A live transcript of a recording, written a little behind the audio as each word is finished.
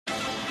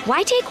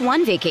Why take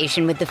one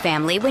vacation with the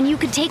family when you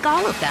could take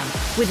all of them?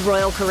 With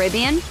Royal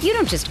Caribbean, you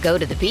don't just go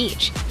to the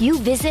beach. You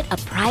visit a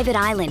private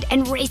island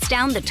and race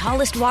down the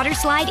tallest water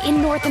slide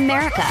in North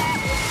America.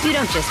 You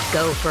don't just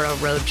go for a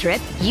road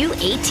trip. You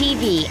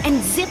ATV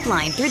and zip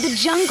line through the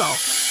jungle.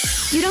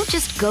 You don't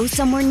just go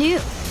somewhere new.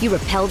 You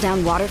rappel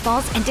down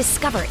waterfalls and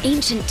discover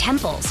ancient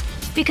temples.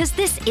 Because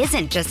this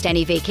isn't just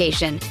any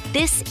vacation.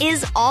 This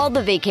is all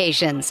the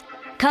vacations.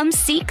 Come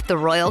seek the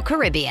Royal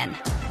Caribbean.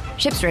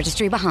 Ships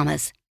Registry,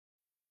 Bahamas.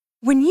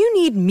 When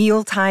you need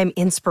mealtime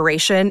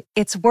inspiration,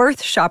 it's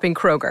worth shopping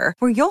Kroger,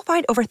 where you'll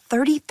find over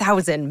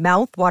 30,000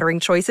 mouth-watering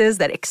choices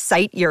that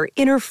excite your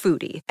inner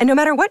foodie. And no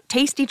matter what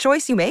tasty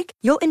choice you make,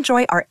 you'll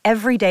enjoy our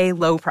everyday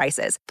low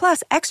prices,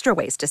 plus extra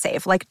ways to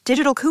save, like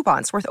digital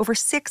coupons worth over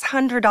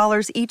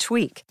 $600 each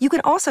week. You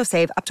can also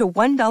save up to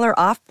 $1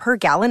 off per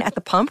gallon at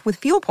the pump with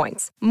fuel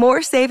points.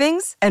 More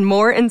savings and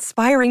more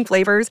inspiring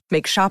flavors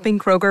make shopping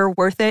Kroger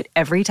worth it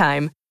every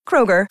time.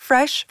 Kroger,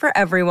 fresh for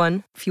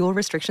everyone. Fuel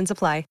restrictions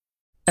apply.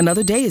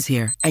 Another day is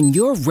here, and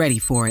you're ready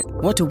for it.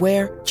 What to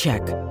wear?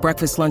 Check.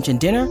 Breakfast, lunch, and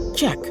dinner?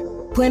 Check.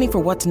 Planning for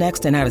what's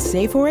next and how to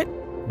save for it?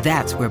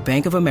 That's where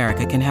Bank of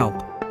America can help.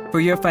 For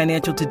your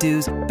financial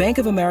to-dos, Bank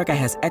of America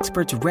has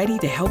experts ready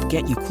to help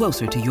get you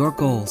closer to your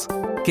goals.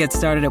 Get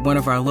started at one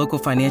of our local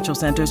financial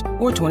centers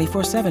or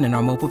 24/7 in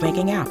our mobile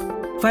banking app.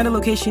 Find a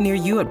location near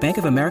you at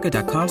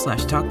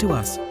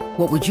bankofamerica.com/talktous.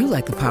 What would you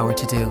like the power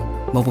to do?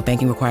 Mobile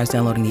banking requires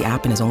downloading the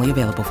app and is only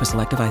available for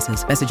select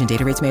devices. Message and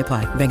data rates may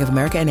apply. Bank of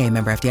America N.A.,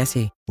 member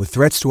FDIC. With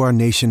threats to our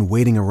nation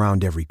waiting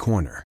around every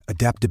corner,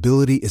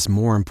 adaptability is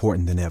more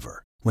important than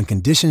ever. When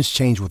conditions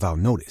change without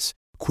notice,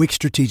 quick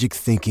strategic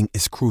thinking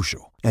is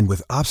crucial. And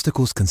with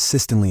obstacles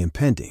consistently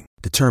impending,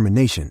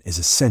 determination is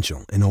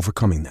essential in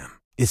overcoming them.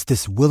 It's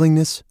this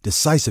willingness,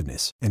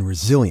 decisiveness, and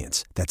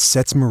resilience that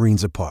sets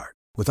Marines apart.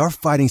 With our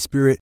fighting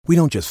spirit, we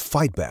don't just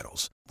fight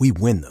battles, we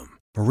win them.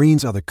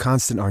 Marines are the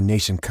constant our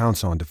nation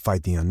counts on to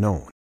fight the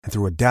unknown. And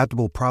through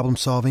adaptable problem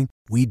solving,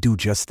 we do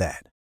just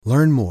that.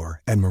 Learn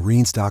more at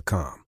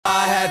marines.com.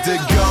 I had to go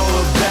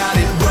about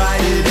it,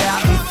 write it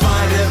out and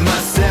find it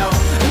myself.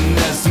 And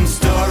there's some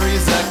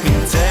stories I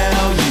can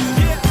tell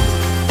you.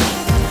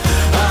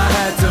 I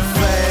had to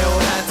fail,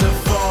 had to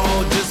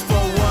fall just for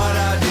what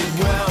I did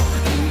well.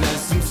 And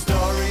there's some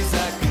stories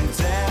I can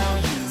tell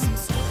you.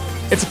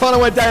 It's a Final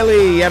Word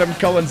Daily. Adam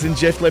Collins and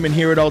Jeff Lemon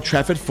here at Old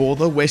Trafford for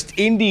the West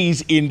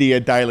Indies India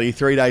Daily.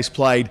 3 days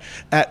played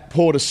at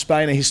Port of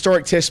Spain. A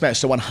historic test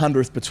match, the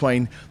 100th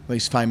between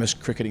these famous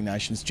cricketing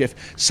nations. Jeff,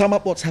 sum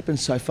up what's happened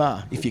so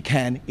far, if you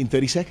can, in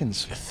 30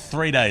 seconds.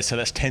 3 days, so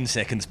that's 10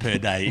 seconds per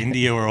day.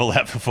 India were all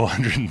out for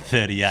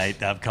 438.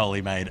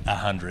 Kohli made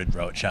 100,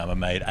 Rohit Sharma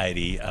made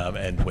 80,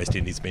 and West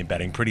Indies been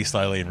batting pretty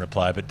slowly in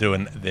reply, but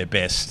doing their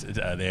best.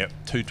 They're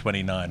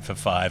 229 for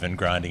 5 and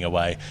grinding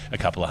away a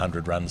couple of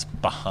hundred runs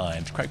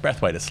behind. Craig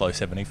Brathwaite at slow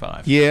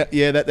 75.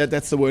 Yeah,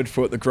 that's the word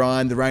for it, the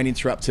grind. The rain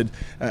interrupted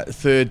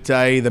third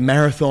day, the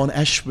marathon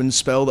Ashwin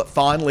spell that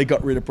finally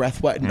got rid of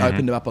Brathwaite and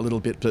opened him up a little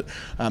bit, but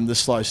the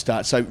slow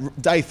start. So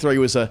day 3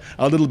 was a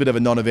little bit of a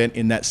non-event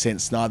in that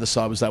sense. Neither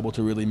side was able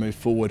to really move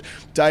forward.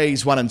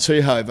 Days 1 and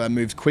 2, however,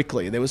 moved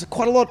quickly. There was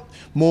quite a lot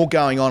more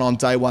going on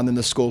day 1 than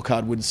the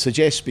scorecard would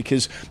suggest,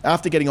 because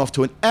after getting off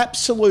to an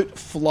absolute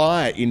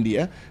flyer,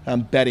 India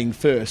batting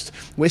first,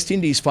 West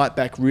Indies fight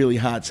back really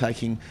hard,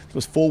 taking, there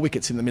was 4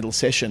 wickets in the middle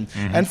session.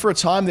 And for a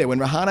time there, when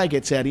Rahane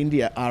gets out,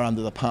 India are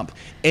under the pump.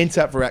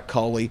 Enter Virat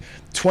Kohli,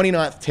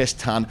 29th Test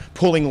ton,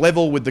 pulling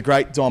level with the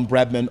great Don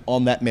Bradman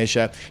on that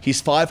measure.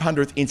 His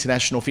 500th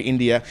international for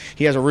India.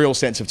 He has a real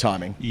sense of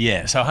timing.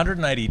 Yeah, so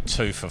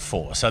 182 for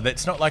 4. So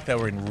that's not like they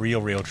were in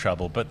real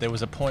trouble, but there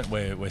was a point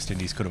where West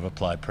Indies could have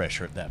applied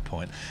pressure at that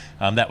point.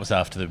 That was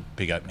after the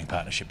big opening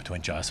partnership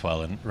between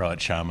Jaiswal and Rohit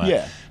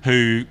Sharma,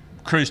 who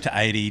cruised to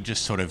 80,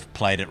 just sort of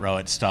played it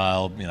Rohit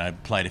style,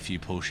 played a few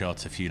pull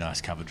shots, a few nice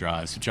cover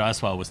drives.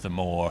 Jaiswal was the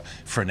more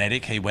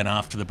frenetic. He went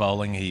after the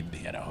bowling. He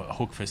had a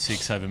hook for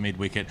 6 over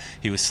mid-wicket.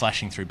 He was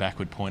slashing through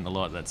backward point a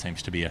lot. That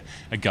seems to be a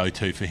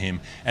go-to for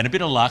him. And a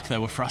bit of luck. They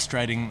were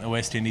frustrating the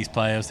West Indies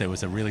players. There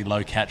was a really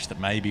low catch that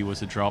maybe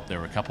was a drop. There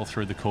were a couple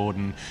through the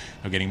cordon.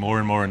 They were getting more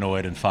and more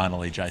annoyed. And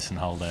finally, Jason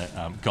Holder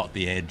got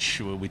the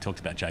edge. We talked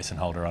about Jason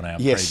Holder on our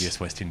previous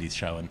West Indies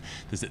show, and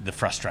the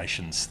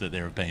frustrations that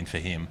there have been for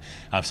him.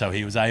 So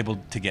he was able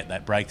to get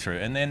that breakthrough,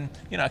 and then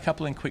a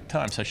couple in quick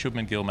time. So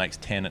Shubman Gill makes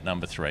 10 at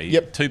number 3.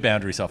 2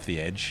 boundaries off the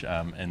edge,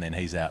 and then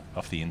he's out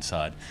off the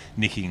inside,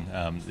 nicking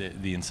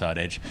the inside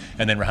edge,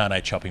 and then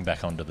Rahane chopping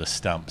back onto the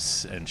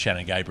stumps, and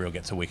Shannon Gabriel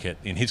gets a wicket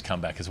in his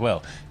comeback as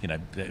well.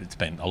 It's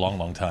been a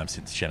long time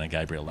since Shannon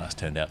Gabriel last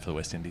turned out for the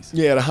West Indies.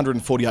 Yeah, at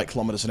 148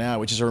 kilometres an hour,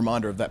 which is a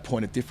reminder of that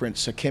point of difference.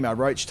 So Kemar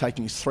Roach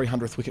taking his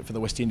 300th wicket for the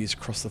West Indies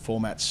across the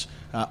formats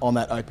on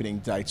that opening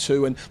day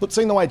 2. And look,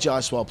 seeing the way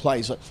Jaiswal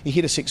plays, he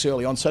hit a 6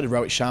 early on, so so did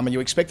Rohit Sharma. You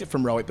expect it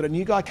from Rohit, but a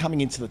new guy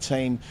coming into the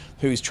team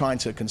who's trying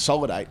to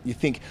consolidate, you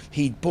think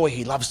he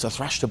loves to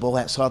thrash the ball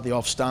outside the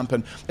off stump,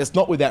 and it's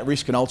not without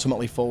risk and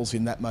ultimately falls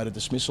in that mode of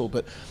dismissal.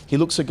 But he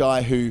looks a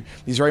guy who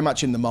is very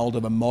much in the mould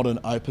of a modern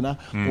opener,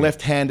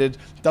 left-handed,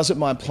 doesn't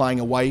mind playing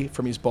away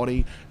from his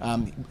body.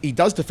 He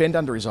does defend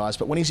under his eyes,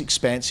 but when he's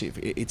expansive,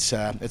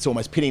 it's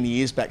almost pinning the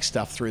ears back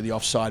stuff through the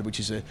offside, which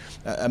is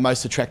a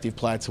most attractive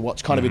player to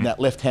watch, kind of in that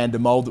left-hander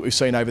mould that we've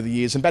seen over the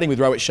years. And batting with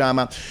Rohit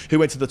Sharma, who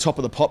went to the top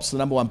of the pops, the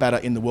number one batter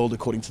in the world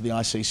according to the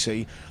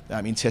ICC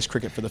in Test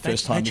cricket for the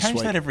first time this week. They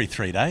change that every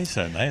 3 days,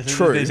 don't they?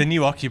 True. There's a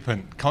new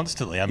occupant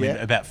constantly. I mean,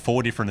 about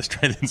 4 different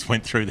Australians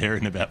went through there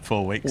in about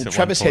 4 weeks. Well,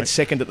 Travis Head's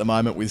second at the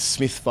moment with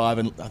Smith 5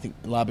 and I think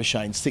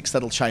Labuschagne 6.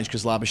 That'll change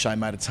because Labuschagne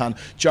made a ton.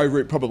 Joe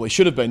Root probably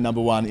should have been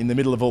number one in the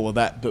middle of all of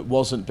that, but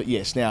wasn't. But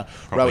yes, now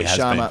probably Rohit has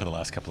Sharma been for the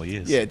last couple of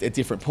years. Yeah, at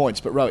different points.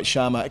 But Rohit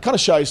Sharma, it kind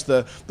of shows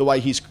the way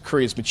his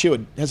career's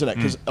matured, hasn't it?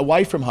 Because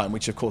away from home,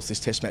 which of course this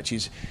Test match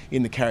is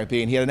in the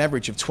Caribbean, he had an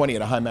average of 20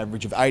 at a home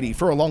average of 80.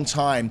 For a long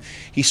time,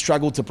 he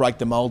struggled to break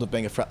the mould of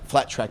being a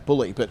flat track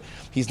bully, but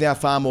he's now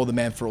far more the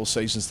man for all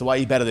seasons. The way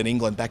he batted in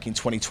England back in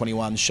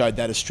 2021 showed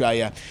that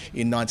Australia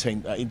in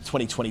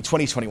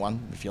 2021,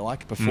 if you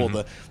like, before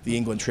the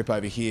England trip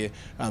over here,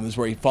 was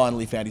where he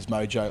finally found his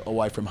mojo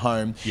away from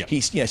home. Yep.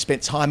 He's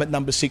spent time at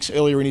number 6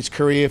 earlier in his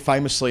career,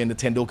 famously in the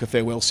Tendulkar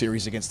Farewell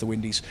Series against the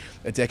Windies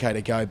a decade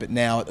ago, but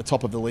now at the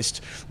top of the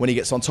list, when he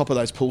gets on top of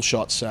those pull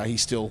shots,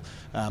 he's still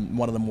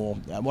one of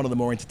the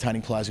more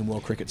entertaining players in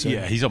world cricket too.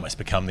 Yeah, he's almost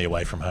become the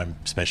away from home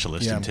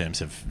specialist in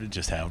terms of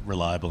just how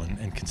reliable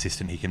and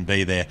consistent he can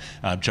be there.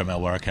 Jamal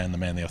Warrakane, the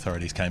man the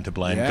authorities came to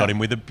blame, got him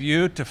with a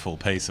beautiful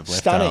piece of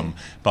left arm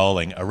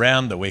bowling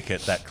around the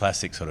wicket, that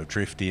classic sort of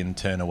drift in,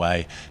 turn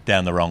away,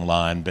 down the wrong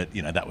line. But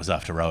that was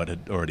after Rohit had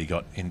already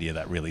got India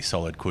that really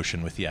solid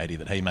cushion with the 80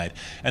 that he made.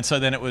 And so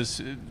then it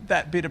was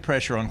that bit of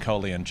pressure on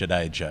Kohli and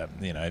Jadeja.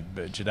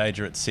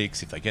 Jadeja at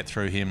 6, if they get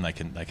through him, they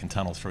can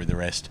tunnel through the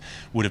rest,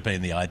 would have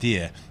been the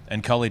idea.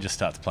 And Kohli just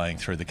starts playing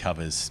through the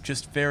covers.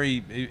 Just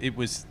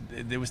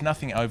there was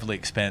nothing overly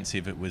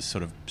expansive. It was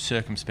sort of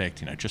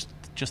circumspect,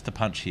 just the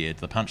punch here,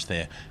 the punch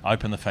there,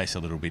 open the face a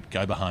little bit,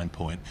 go behind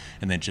point,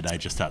 and then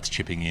Jadeja starts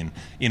chipping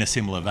in a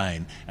similar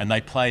vein. And they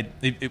played,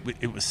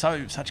 it was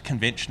such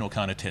conventional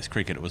kind of Test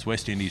cricket. It was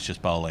West Indies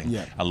just bowling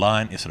a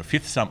line, a sort of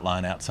fifth stump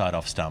line outside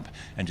off stump,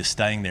 and just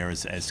staying there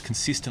as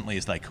consistently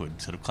as they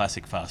could, sort of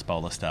classic fast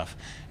bowler stuff,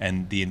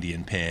 and the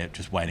Indian pair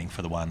just waiting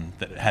for the one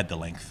that had the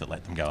length that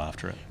let them go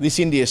after it. This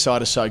India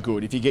side is so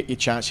good. If you get your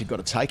chance, you've got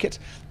to take it.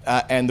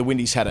 And the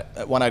Windies had it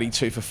at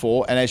 182 for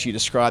 4. And as you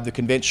described, the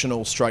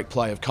conventional stroke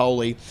play of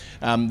Kohli,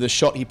 the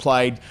shot he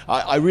played,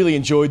 I really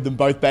enjoyed them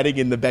both batting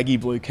in the baggy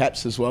blue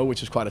caps as well, which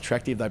was quite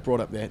attractive. They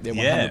brought up their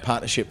 100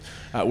 partnership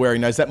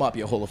wearing those. That might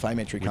be a Hall of Fame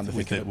entry, come to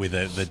think of it. With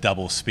the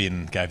double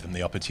spin gave them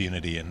the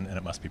opportunity, and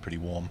it must be pretty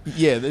warm.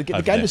 Yeah, the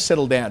game has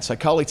settled down. So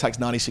Kohli takes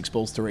 96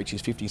 balls to reach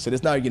his 50. So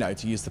there's no,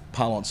 to use the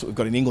parlance that we've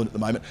got in England at the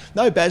moment,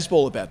 no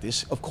Bazball about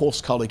this. Of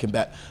course, Kohli can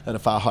bat at a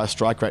far higher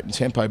strike rate and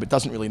tempo, but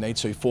doesn't really need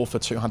to. 4 for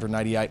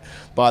 288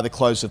 by the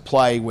close of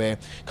play, where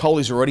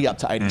Kohli's already up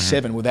to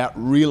 87 without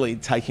really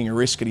taking a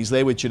risk. And he's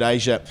there with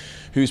Jadeja,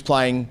 who's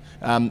playing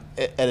at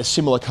a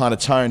similar kind of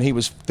tone. He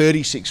was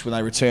 36 when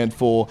they returned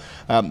for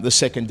the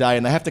second day,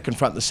 and they have to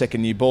confront the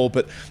second new ball,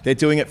 but they're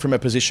doing it from a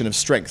position of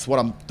strength.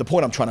 The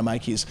point I'm trying to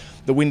make is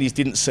the Windies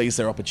didn't seize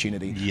their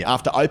opportunity. Yeah.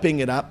 After opening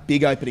it up,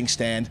 big opening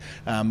stand,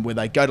 where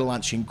they go to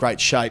lunch in great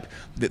shape,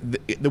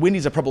 the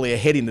Windies are probably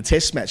ahead in the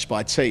Test match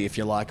by tea, if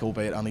you like,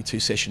 albeit only 2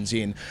 sessions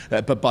in.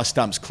 But by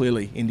stumps,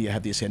 clearly India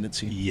have the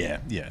ascendancy. Yeah,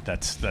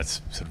 that's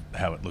sort of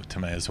how it looked to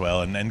me as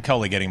well. And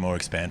Kohli getting more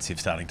expansive,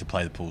 starting to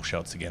play the pull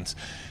shots against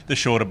the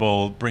shorter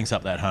ball, brings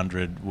up that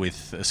 100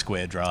 with a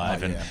square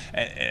drive.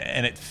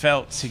 And it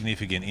felt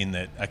significant in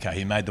that, okay,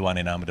 he made the one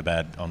in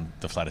Ahmedabad on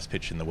the flattest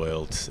pitch in the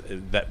world,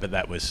 but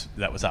that was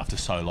after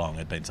so long. It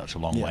had been such a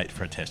long wait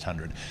for a Test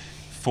 100.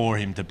 For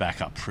him to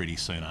back up pretty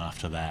soon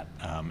after that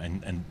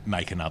and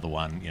make another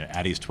one,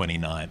 at his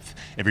 29th.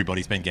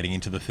 Everybody's been getting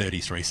into the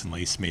 30s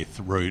recently, Smith,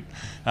 Root.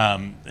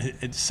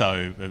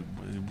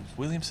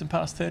 Williamson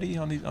passed 30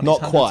 on his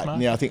Not quite.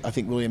 Mark? Yeah, I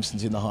think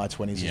Williamson's in the high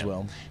 20s as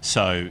well.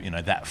 So,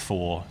 that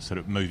 4 sort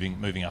of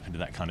moving up into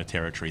that kind of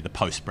territory, the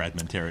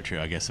post-Bradman territory,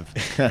 I guess, of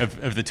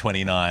the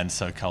 29.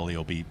 So Kohli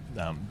will be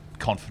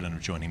confident of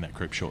joining that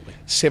group shortly.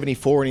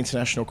 74 in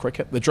international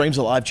cricket. The dream's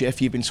alive,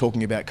 Jeff. You've been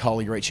talking about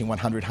Kohli reaching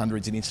 100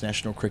 hundreds in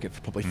international cricket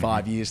for probably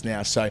 5 years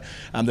now. So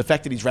the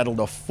fact that he's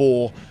rattled off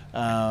 4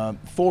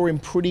 in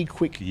pretty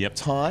quick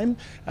time.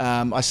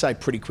 I say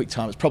pretty quick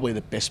time. It's probably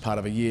the best part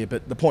of a year,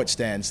 but the point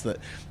stands that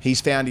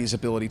he's found his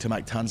ability to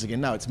make tons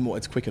again. No,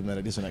 it's quicker than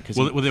that, isn't it?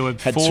 Well, there were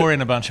 4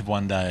 in a bunch of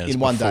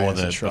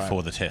one-dayers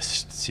before the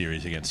Test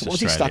series against Australia. Was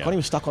he stuck on? He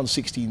was stuck on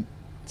 60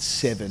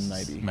 7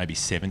 maybe. Maybe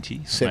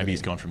 70. 70. Maybe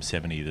he's gone from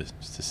 70 to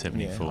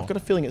 74. I've got a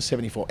feeling it's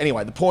 74.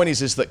 Anyway, the point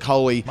is that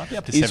Coley might be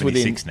up to is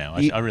 76 within,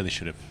 now. I really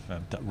should have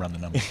run the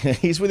numbers.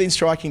 He's within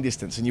striking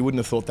distance, and you wouldn't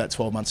have thought that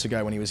 12 months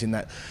ago when he was in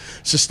that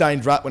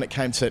sustained rut when it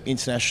came to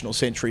international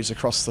centuries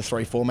across the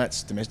 3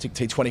 formats, domestic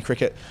T20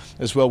 cricket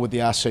as well with the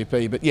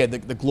RCP. But yeah, the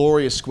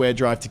glorious square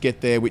drive to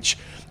get there, which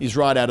is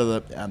right out of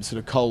the sort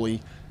of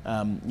Coley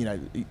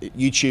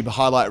YouTube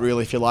highlight reel,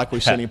 if you like.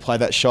 We've seen him play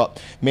that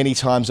shot many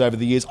times over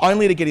the years,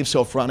 only to get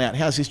himself run out.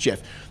 How's this,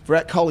 Jeff?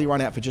 Virat Kohli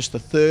run out for just the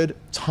 3rd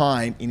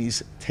time in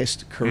his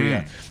Test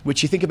career,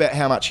 which you think about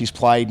how much he's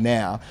played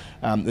now.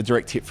 The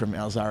direct hit from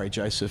Alzarri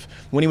Joseph.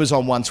 When he was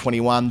on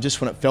 121,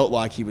 just when it felt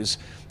like he was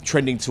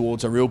trending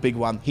towards a real big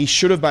one, he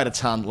should have made a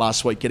ton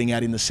last week, getting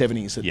out in the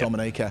 70s at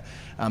Dominica.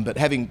 But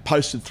having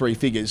posted 3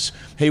 figures,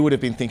 he would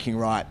have been thinking,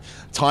 right,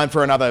 time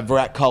for another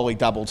Virat Kohli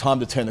double,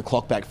 time to turn the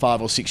clock back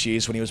 5 or 6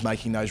 years when he was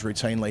making those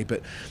routinely.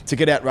 But to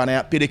get out, run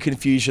out, bit of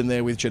confusion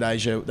there with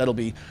Jadeja. That'll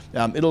be,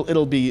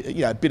 it'll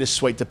be a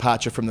bittersweet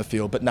departure from the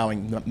field, but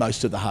knowing that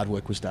most of the hard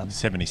work was done.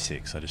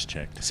 76, I just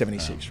checked.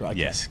 76, right?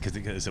 Yes,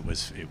 because it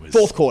was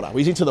 4th quarter.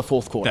 He's into the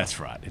 4th quarter. That's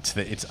right.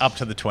 It's up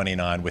to the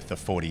 29 with the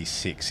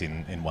 46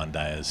 in one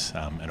day,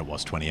 and it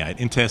was 28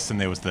 in tests,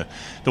 and there was the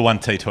one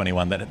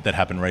T21 that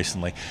happened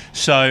recently.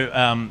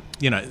 So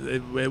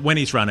when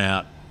he's run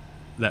out,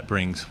 that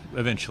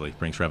eventually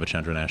brings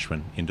Ravichandran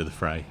Ashwin into the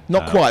fray.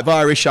 Not quite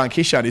via Ishan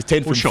Kishan. He's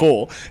 10 from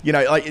 4.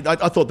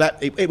 I thought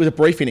that it was a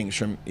brief innings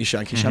from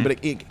Ishan Kishan,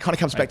 but it kind of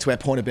comes back to our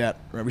point about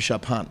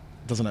Rishabh Pant,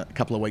 doesn't it, a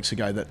couple of weeks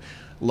ago, that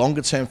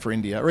longer term for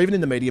India, or even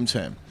in the medium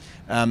term,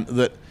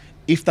 that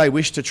if they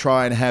wish to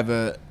try and have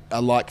a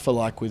like for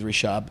like with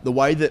Rishabh, the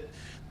way that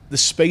the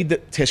speed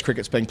that Test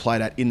cricket's being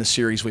played at in the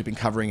series we've been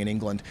covering in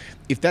England,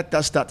 if that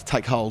does start to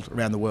take hold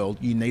around the world,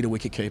 you need a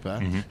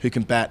wicketkeeper who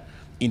can bat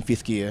in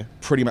 5th gear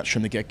pretty much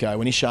from the get-go.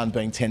 And Ishan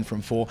being 10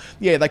 from 4,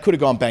 they could have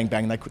gone bang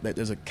bang.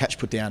 There's a catch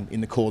put down in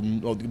the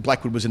cordon. Or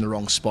Blackwood was in the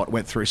wrong spot,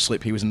 went through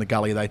slip. He was in the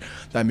gully.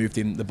 They moved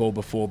in the ball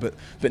before, but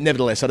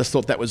nevertheless, I just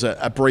thought that was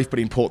a brief but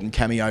important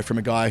cameo from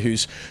a guy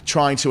who's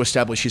trying to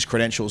establish his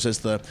credentials as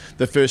the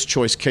first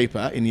choice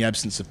keeper in the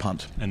absence of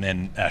Pant. And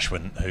then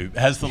Ashwin, who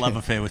has the love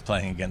affair with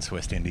playing against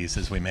West Indies,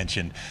 as we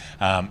mentioned,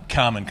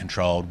 calm and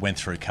controlled, went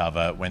through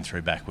cover, went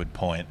through backward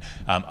point,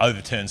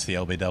 overturns the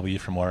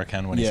LBW from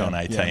Warrican when he's on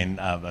 18.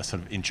 I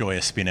sort of enjoy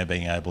a spinner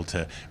being able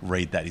to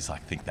read that. He's like,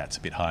 I think that's a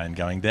bit high and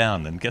going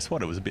down. And guess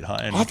what? It was a bit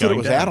high and going down. I thought it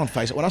was out on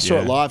face. When I saw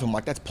it live, I'm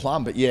like, that's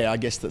plumb. But I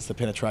guess that's the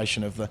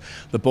penetration of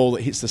the ball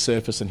that hits the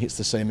surface and hits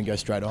the seam and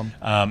goes straight on.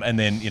 And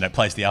then,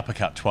 plays the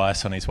uppercut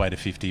twice on his way to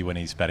 50 when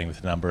he's batting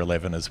with number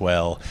 11 as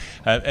well.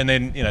 And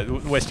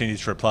then, West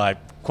Indies reply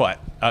quite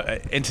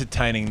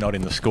entertaining, not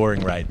in the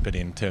scoring rate, but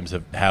in terms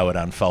of how it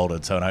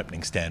unfolded. So an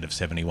opening stand of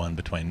 71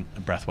 between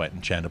Brathwaite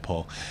and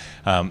Chanderpaul.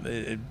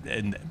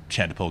 And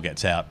Chanderpaul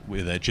gets out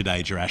with a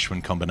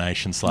Jadeja-Ashwin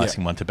combination,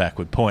 slicing one to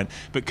backward point.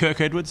 But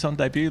Kirk Edwards on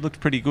debut looked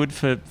pretty good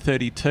for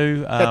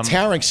 32. That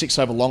towering 6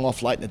 over long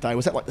off late in the day,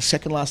 was that like the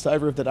second last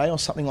over of the day or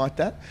something like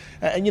that?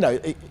 And,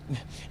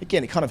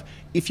 again, it kind of,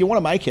 if you want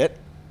to make it,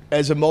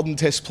 as a modern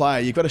Test player,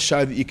 you've got to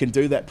show that you can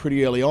do that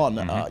pretty early on.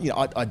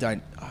 I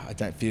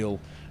don't feel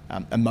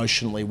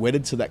emotionally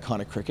wedded to that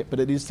kind of cricket, but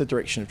it is the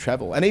direction of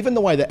travel. And even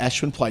the way that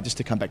Ashwin played, just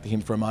to come back to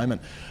him for a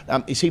moment,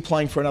 is he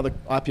playing for another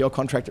IPL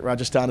contract at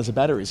Rajasthan as a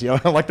batter? Is he? I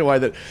like the way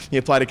that he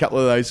played a couple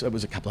of those. It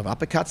was a couple of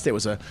uppercuts. There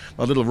was a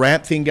little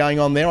ramp thing going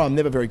on there. I'm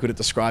never very good at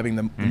describing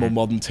the more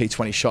modern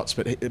T20 shots,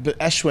 but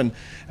Ashwin,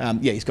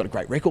 he's got a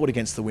great record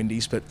against the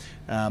Windies, but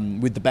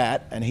with the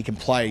bat, and he can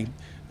play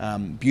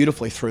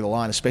beautifully through the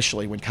line,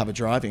 especially when cover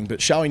driving,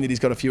 but showing that he's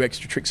got a few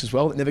extra tricks as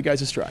well that never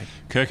goes astray.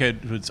 Kirk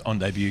Edwards on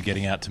debut,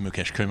 getting out to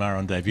Mukesh Kumar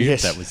on debut.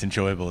 Yes. That was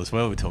enjoyable as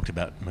well. We talked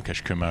about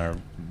Mukesh Kumar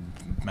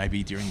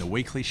maybe during the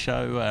weekly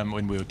show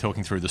when we were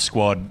talking through the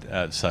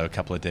squad, so a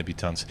couple of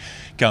debutants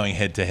going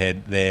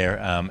head-to-head there.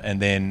 And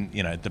then,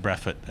 the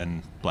Brathwaite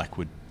and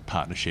Blackwood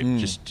partnership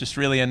just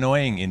really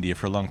annoying India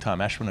for a long time.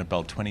 Ashwin had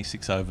bowled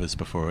 26 overs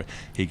before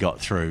he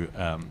got through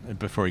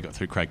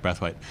Craig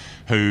Brathwaite,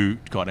 who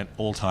got an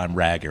all-time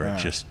ragger and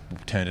just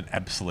turned an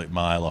absolute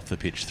mile off the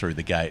pitch through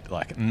the gate.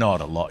 Like,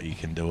 not a lot you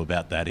can do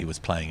about that. He was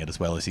playing it as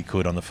well as he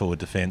could on the forward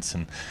defence,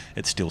 and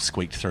it still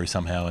squeaked through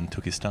somehow and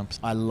took his stumps.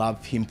 I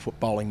love him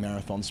bowling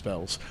marathon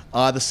spells.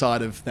 Either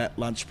side of that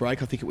lunch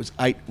break, I think it was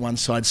 8 one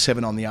side,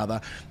 7 on the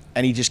other.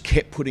 And he just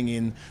kept putting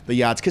in the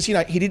yards. Because, he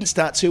didn't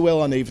start too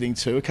well on evening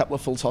 2. A couple of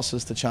full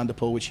tosses to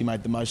Chanderpaul, which he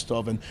made the most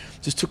of, and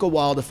just took a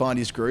while to find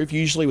his groove.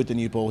 Usually with the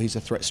new ball, he's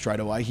a threat straight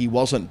away. He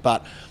wasn't,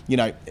 but,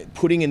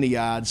 putting in the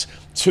yards,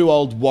 2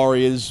 old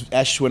warriors,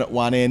 Ashwin at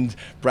one end,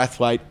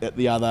 Brathwaite at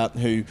the other,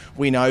 who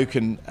we know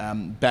can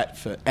bat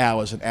for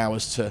hours and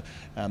hours to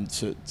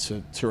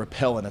to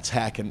repel an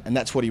attack, and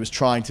that's what he was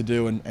trying to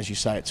do. And as you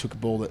say, it took a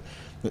ball that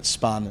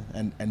spun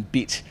and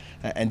bit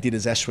and did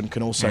as Ashwin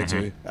can also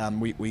do.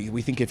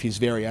 We think of his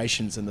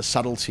variations and the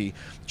subtlety,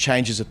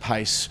 changes of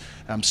pace,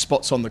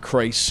 spots on the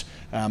crease,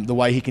 the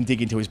way he can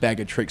dig into his bag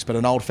of tricks, but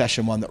an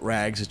old-fashioned one that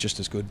rags is just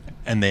as good.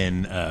 And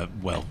then,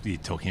 you're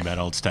talking about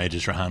old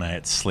stages, Rahane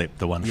at slip,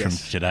 the one from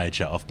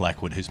Jadeja off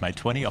Blackwood, who's made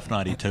 20 off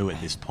 92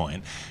 at this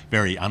point.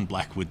 Very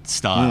un-Blackwood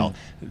style.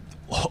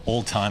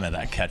 All-timer,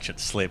 that catch at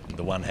slip,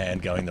 the one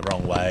hand going the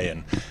wrong way,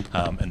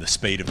 and the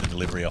speed of the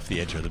delivery off the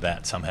edge of the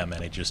bat somehow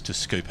manages to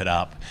scoop it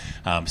up.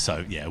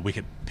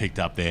 Wicket picked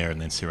up there,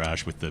 and then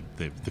Siraj with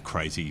the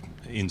crazy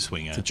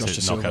in-swinger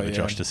to knock over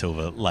Josh Da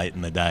Silva late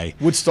in the day.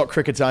 Woodstock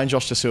Cricket's own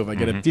Josh Da Silva.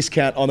 Get a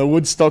discount on a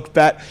Woodstock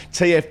bat,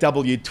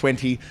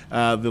 TFW20.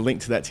 The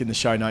link to that's in the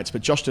show notes.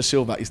 But Josh Da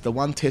Silva is the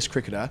one Test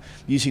cricketer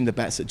using the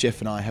bats that Jeff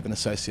and I have an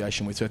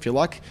association with. So if you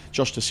like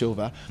Josh Da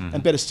Silva,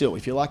 and better still,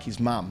 if you like his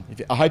mum,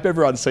 I hope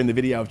everyone's seen the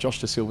video of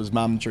Josh Da Silva's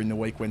mum during the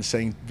week when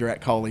seeing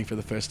Virat Kohli for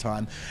the first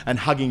time and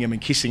hugging him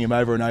and kissing him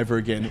over and over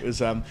again. It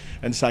was and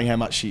saying how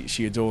much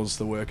she adores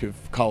the work of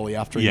Kohli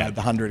after he made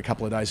the 100 a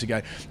couple of days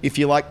ago. If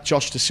you like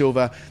Josh Da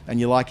Silva and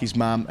you like his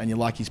mum and you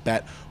like his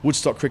bat,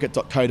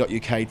 woodstockcricket.co.uk,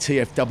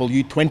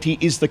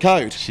 TFW20 is the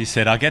code. She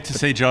said, I get to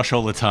see Josh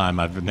all the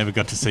time. I've never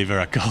got to see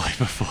Virat Kohli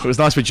before. It was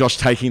nice with Josh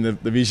taking the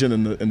vision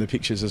and the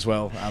pictures as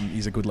well.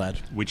 He's a good lad.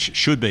 Which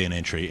should be an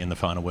entry in the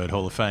Final Word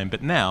Hall of Fame.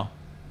 But now,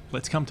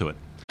 let's come to it.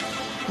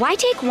 Why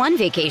take one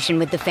vacation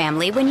with the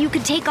family when you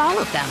could take all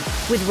of them?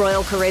 With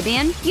Royal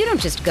Caribbean, you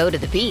don't just go to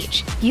the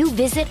beach. You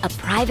visit a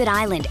private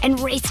island and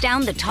race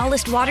down the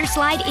tallest water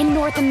slide in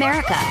North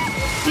America.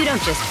 You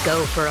don't just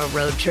go for a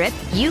road trip.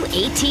 You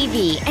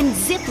ATV and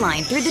zip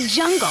line through the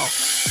jungle.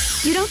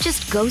 You don't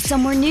just go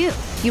somewhere new.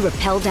 You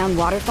rappel down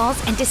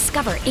waterfalls and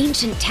discover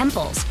ancient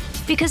temples.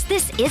 Because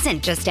this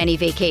isn't just any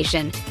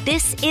vacation.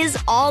 This is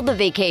all the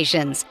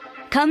vacations.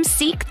 Come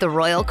seek the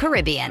Royal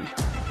Caribbean.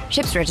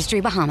 Ships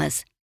Registry,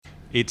 Bahamas.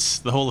 It's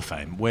the Hall of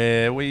Fame,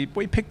 where we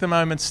pick the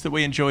moments that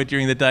we enjoyed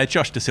during the day.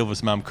 Josh Da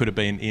Silva's mum could have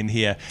been in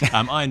here.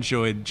 I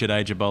enjoyed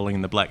Jadeja bowling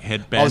in the black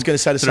headband. I was going to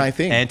say the same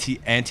thing.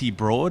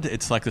 Anti-broad.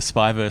 It's like the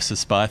spy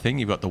versus spy thing.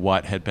 You've got the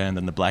white headband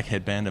and the black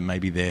headband, and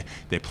maybe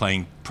they're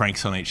playing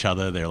pranks on each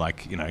other. They're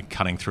like,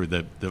 cutting through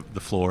the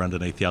floor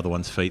underneath the other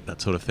one's feet, that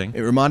sort of thing.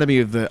 It reminded me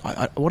of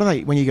what are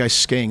they, when you go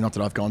skiing, not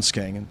that I've gone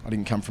skiing, and I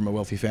didn't come from a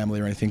wealthy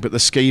family or anything, but the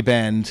ski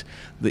band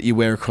that you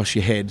wear across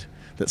your head,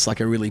 that's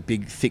like a really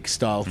big, thick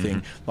style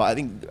thing. Like I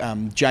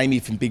think Jamie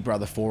from Big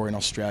Brother 4 in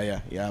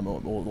Australia,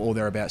 or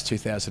thereabouts,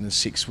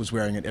 2006, was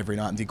wearing it every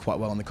night and did quite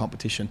well in the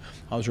competition.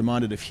 I was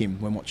reminded of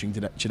him when watching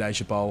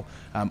Jadeja bowl,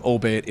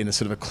 albeit in a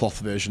sort of a cloth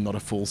version, not a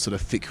full sort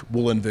of thick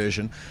woolen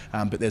version.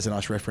 But there's a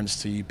nice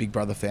reference to you Big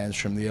Brother fans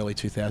from the early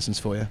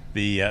 2000s for you.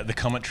 The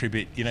commentary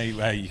bit,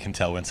 you can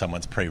tell when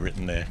someone's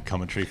pre-written their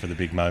commentary for the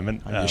big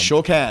moment. You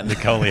sure can. The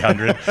Kohli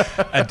 100.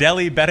 A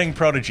Delhi batting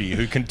prodigy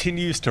who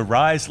continues to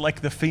rise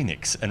like the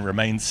phoenix and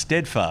remains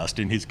steadfast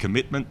in his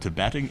commitment to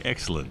batting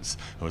excellence.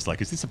 I was like,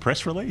 is this a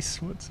press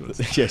release? What's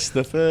Yes,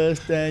 the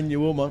first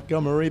annual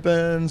Montgomery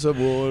Burns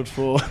Award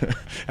for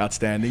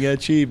outstanding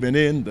achievement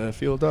in the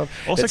field of...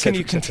 Also, can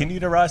you continue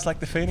to rise like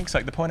the phoenix?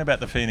 Like, the point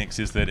about the phoenix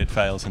is that it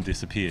fails and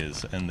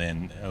disappears, and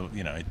then,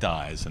 it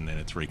dies, and then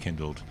it's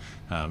rekindled.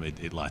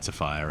 It lights a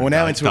fire, and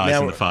dies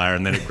in the fire,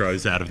 and then it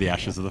grows out of the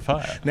ashes of the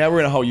fire. Now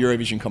we're in a whole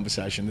Eurovision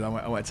conversation.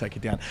 I won't take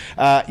it down.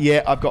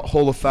 I've got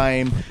Hall of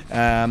Fame.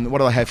 What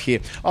do I have here?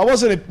 I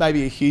wasn't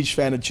maybe a huge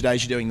fan of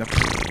Jadeja doing the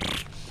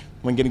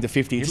when getting to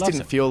 50. It just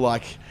didn't feel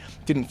like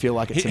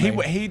it to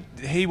me.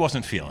 He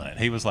wasn't feeling it.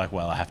 He was like,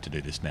 well, I have to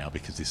do this now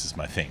because this is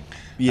my thing.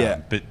 Yeah.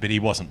 But he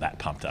wasn't that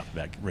pumped up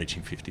about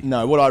reaching 50.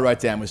 No, what I wrote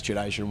down was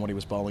Jadeja and what he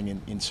was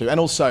bowling into. And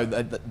also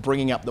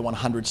bringing up the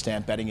 100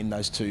 stamp batting in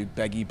those two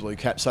baggy blue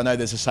caps. I know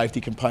there's a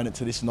safety component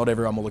to this, and not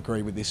everyone will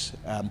agree with this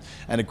and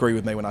agree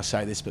with me when I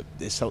say this, but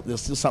there's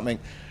still something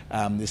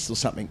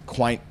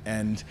quaint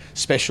and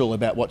special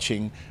about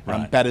watching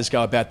batters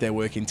go about their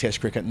work in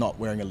Test cricket not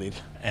wearing a lid.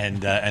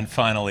 And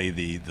finally,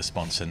 the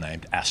sponsor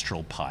named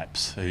Astral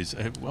Pipes,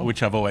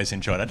 which I've always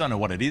enjoyed. I don't know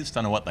what it is,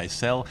 don't know what they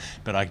sell,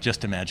 but I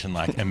just imagine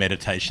like a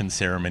meditation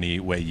ceremony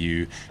where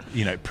you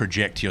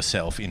project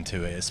yourself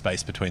into a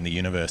space between the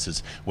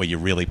universes where you're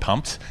really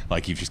pumped,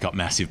 like you've just got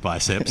massive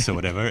biceps or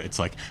whatever. It's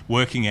like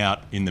working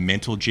out in the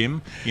mental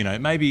gym.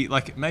 Maybe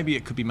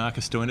it could be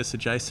Marcus Stoinis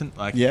adjacent.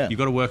 Like you've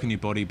got to work on your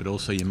body, but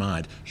also your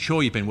mind.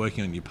 Sure, you've been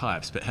working on your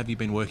pipes, but have you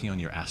been working on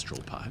your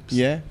astral pipes?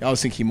 Yeah, I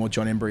was thinking more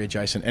John Embry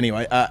adjacent.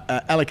 Anyway,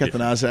 Alec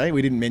Athanase,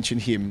 we didn't mention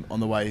him on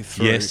the way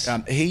through. Yes.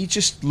 He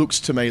just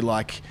looks to me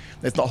like,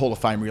 it's not Hall of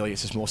Fame really,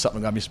 it's just more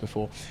something I missed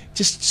before.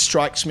 Just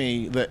strikes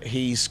me that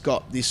he's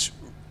got this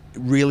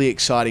really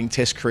exciting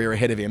Test career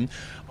ahead of him.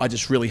 I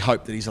just really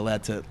hope that he's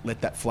allowed to let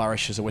that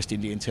flourish as a West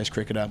Indian Test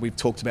cricketer. We've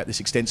talked about this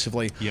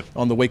extensively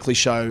on the weekly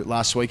show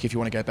last week. If you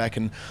want to go back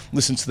and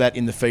listen to that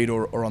in the feed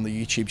or on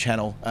the YouTube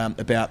channel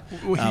about...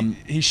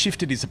 he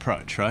shifted his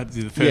approach, right?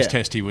 The first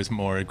Test he was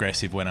more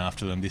aggressive, went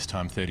after them. This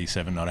time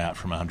 37 not out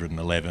from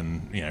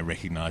 111,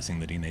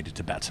 recognising that he needed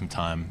to bat some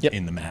time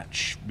in the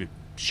match.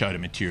 showed a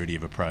maturity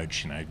of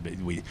approach.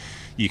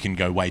 You can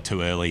go way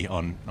too early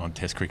on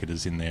Test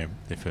cricketers in their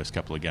first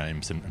couple of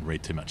games and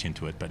read too much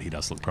into it, but he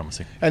does look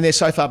promising. And they're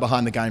so far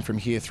behind the game from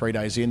here 3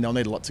 days in. They'll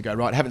need a lot to go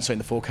right. I haven't seen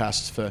the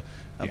forecasts for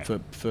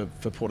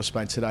Port of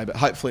Spain today, but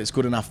hopefully it's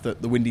good enough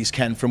that the Windies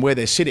can, from where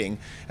they're sitting,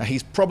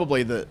 he's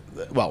probably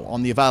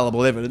on the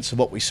available evidence of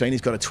what we've seen,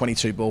 he's got a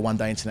 22-ball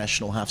one-day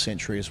international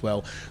half-century as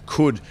well,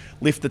 could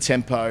lift the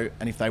tempo,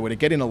 and if they were to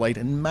get in a lead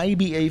and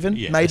maybe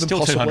still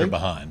possibly 200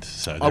 behind,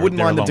 so I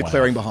wouldn't mind them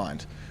declaring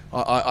behind.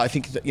 I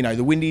think that,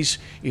 the Windies,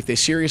 if they're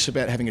serious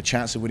about having a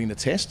chance of winning the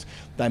Test,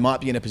 they might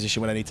be in a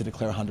position where they need to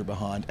declare 100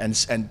 behind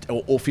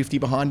or 50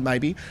 behind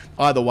maybe.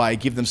 Either way,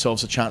 give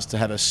themselves a chance to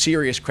have a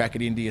serious crack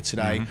at India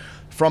today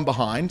from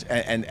behind,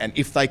 and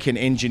if they can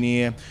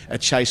engineer a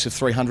chase of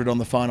 300 on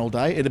the final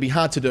day, it'll be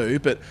hard to do,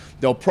 but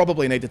they'll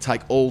probably need to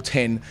take all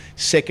 10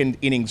 second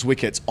innings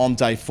wickets on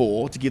day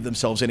 4 to give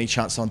themselves any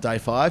chance on day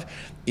 5.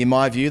 In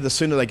my view, the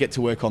sooner they get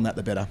to work on that,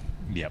 the better.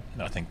 Yep,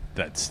 I think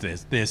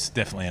there's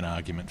definitely an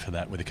argument for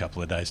that with a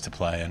couple of days to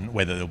play, and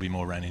whether there'll be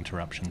more rain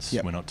interruptions,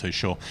 we're not too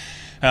sure.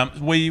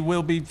 We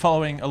will be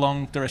following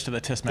along the rest of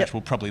the Test match.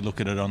 We'll probably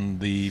look at it on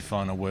the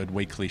Final Word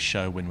Weekly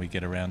show when we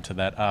get around to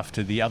that,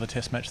 after the other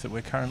Test match that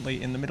we're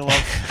currently in the middle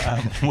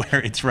of, where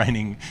it's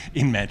raining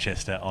in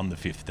Manchester on the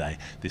 5th day.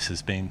 This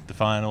has been the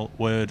Final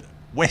Word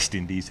West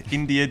Indies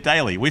India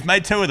Daily. We've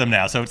made 2 of them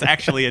now, so it's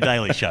actually a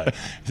daily show.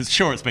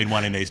 Sure, it's been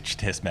one in each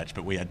Test match,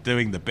 but we are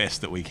doing the best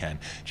that we can.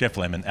 Jeff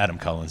Lemon, Adam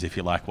Collins, if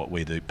you like what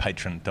we do,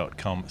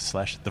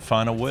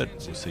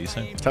 patreon.com/thefinalword. We'll see you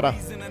soon. Ta-da. I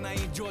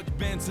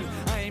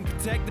ain't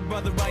protected,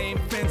 brother, I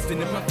ain't fenced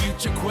in. And my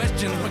future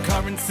questions, my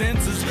current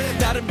senses,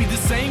 that'll be the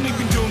same we've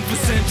been doing for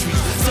centuries.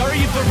 Sorry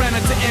if I ran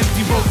out to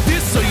empty, wrote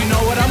this so you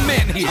know what I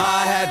meant here.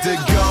 I had to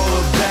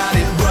go about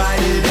it,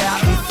 write it out.